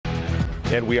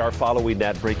And we are following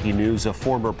that breaking news. A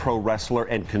former pro wrestler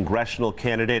and congressional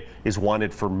candidate is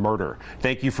wanted for murder.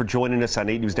 Thank you for joining us on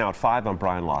 8 News Now at 5. I'm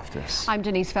Brian Loftus. I'm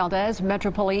Denise Valdez.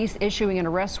 Metro Police issuing an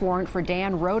arrest warrant for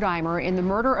Dan Rodimer in the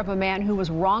murder of a man who was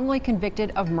wrongly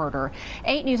convicted of murder.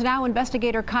 8 News Now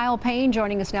investigator Kyle Payne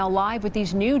joining us now live with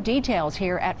these new details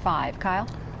here at 5. Kyle?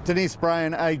 Denise,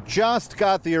 Brian, I just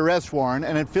got the arrest warrant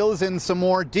and it fills in some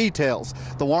more details.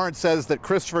 The warrant says that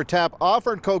Christopher Tapp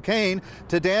offered cocaine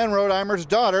to Dan Rodimer's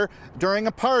daughter during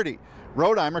a party.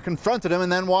 Rodimer confronted him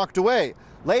and then walked away.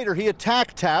 Later, he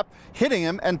attacked Tapp, hitting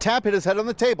him, and Tapp hit his head on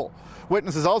the table.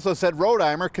 Witnesses also said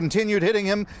Rodimer continued hitting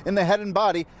him in the head and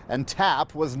body, and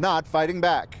Tapp was not fighting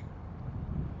back.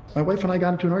 My wife and I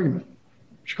got into an argument.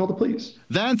 She called the police.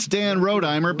 That's Dan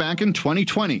Rodimer back in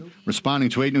 2020, responding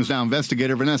to 8 News Now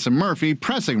investigator Vanessa Murphy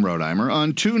pressing Rodimer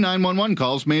on 2 911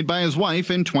 calls made by his wife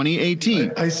in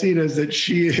 2018. I see it as that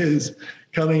she is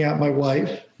coming at my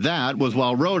wife. That was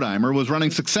while Rodimer was running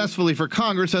successfully for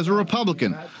Congress as a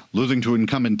Republican, losing to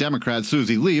incumbent Democrat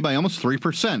Susie Lee by almost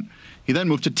 3%. He then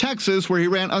moved to Texas, where he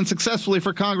ran unsuccessfully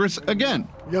for Congress again.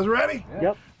 You guys ready?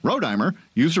 Yep. Rodimer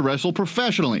used to wrestle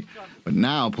professionally, but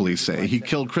now police say he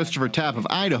killed Christopher Tapp of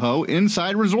Idaho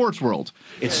inside Resorts World.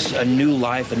 It's a new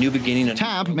life, a new beginning.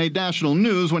 Tapp made national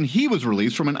news when he was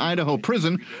released from an Idaho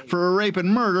prison for a rape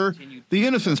and murder the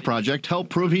Innocence Project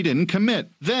helped prove he didn't commit.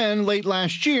 Then, late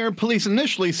last year, police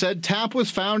initially said Tapp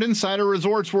was found inside a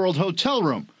Resorts World hotel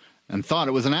room and thought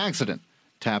it was an accident.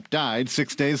 Tapp died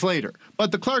 6 days later,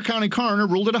 but the Clark County coroner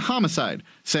ruled it a homicide,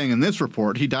 saying in this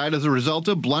report he died as a result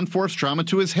of blunt force trauma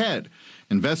to his head.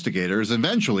 Investigators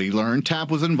eventually learned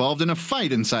Tapp was involved in a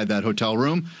fight inside that hotel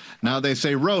room. Now they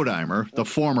say Rodimer, the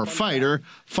former fighter,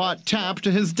 fought Tapp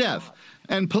to his death,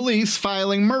 and police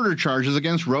filing murder charges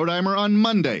against Rodimer on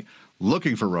Monday,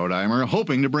 looking for Rodimer,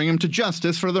 hoping to bring him to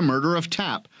justice for the murder of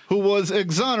Tapp, who was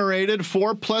exonerated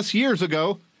 4+ years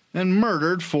ago and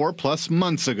murdered 4+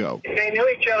 months ago. They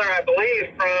knew each other, I believe,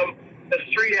 from the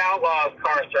Street Outlaws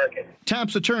car circuit.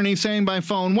 Tapp's attorney saying by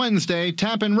phone Wednesday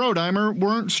Tapp and Rodimer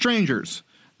weren't strangers.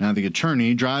 Now the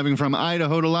attorney driving from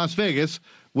Idaho to Las Vegas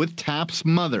with Tapp's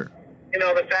mother. You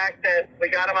know, the fact that we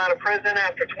got him out of prison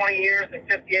after 20 years and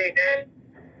 58 days,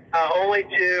 only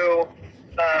to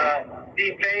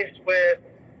be faced with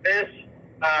this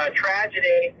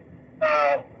tragedy,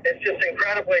 it's just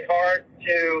incredibly hard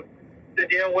to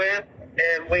deal with,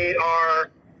 and we are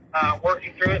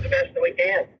working through it the best that we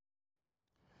can.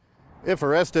 If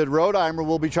arrested, Rodimer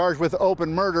will be charged with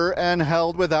open murder and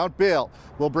held without bail.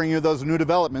 We'll bring you those new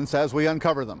developments as we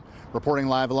uncover them. Reporting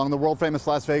live along the world-famous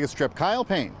Las Vegas Strip, Kyle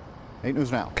Payne, 8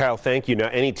 News Now. Kyle, thank you. Now,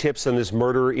 any tips on this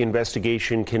murder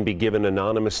investigation can be given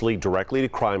anonymously directly to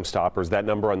Crime Stoppers. That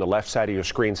number on the left side of your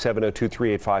screen,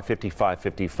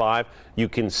 702-385-5555. You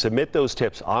can submit those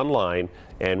tips online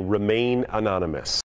and remain anonymous.